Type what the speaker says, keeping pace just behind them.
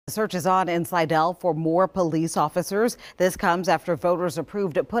Search is on in Slidell for more police officers. This comes after voters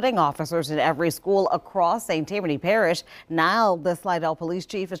approved putting officers in every school across St. Tammany Parish. Now the Slidell police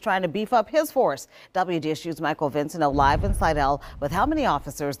chief is trying to beef up his force. WDSU's Michael Vincent live in Slidell with how many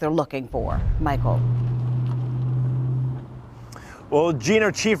officers they're looking for. Michael. Well,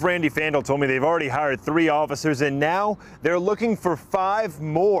 Gina, Chief Randy Fandel told me they've already hired 3 officers and now they're looking for 5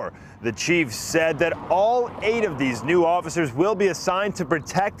 more. The chief said that all 8 of these new officers will be assigned to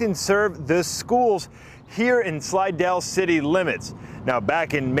protect and serve the schools here in Slidell city limits. Now,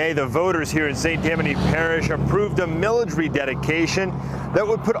 back in May, the voters here in St. Tammany Parish approved a millage rededication that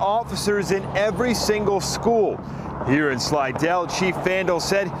would put officers in every single school. Here in Slidell, Chief Fandel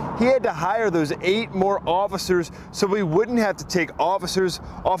said he had to hire those 8 more officers so we wouldn't have to take officers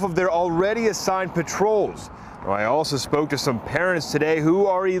off of their already assigned patrols. Now, I also spoke to some parents today who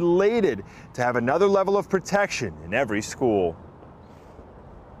are elated to have another level of protection in every school.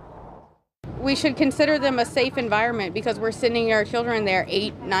 We should consider them a safe environment because we're sending our children there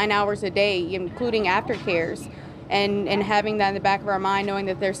 8-9 hours a day, including aftercares, and having that in the back of our mind, knowing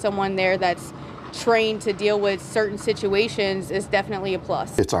that there's someone there that's trained to deal with certain situations is definitely a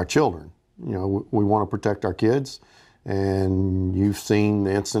plus. It's our children. You know, we want to protect our kids, and you've seen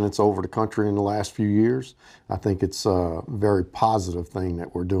the incidents over the country in the last few years. I think it's a very positive thing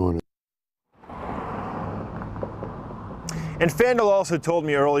that we're doing. And Fandel also told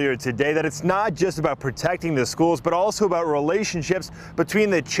me earlier today that it's not just about protecting the schools, but also about relationships between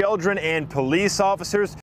the children and police officers.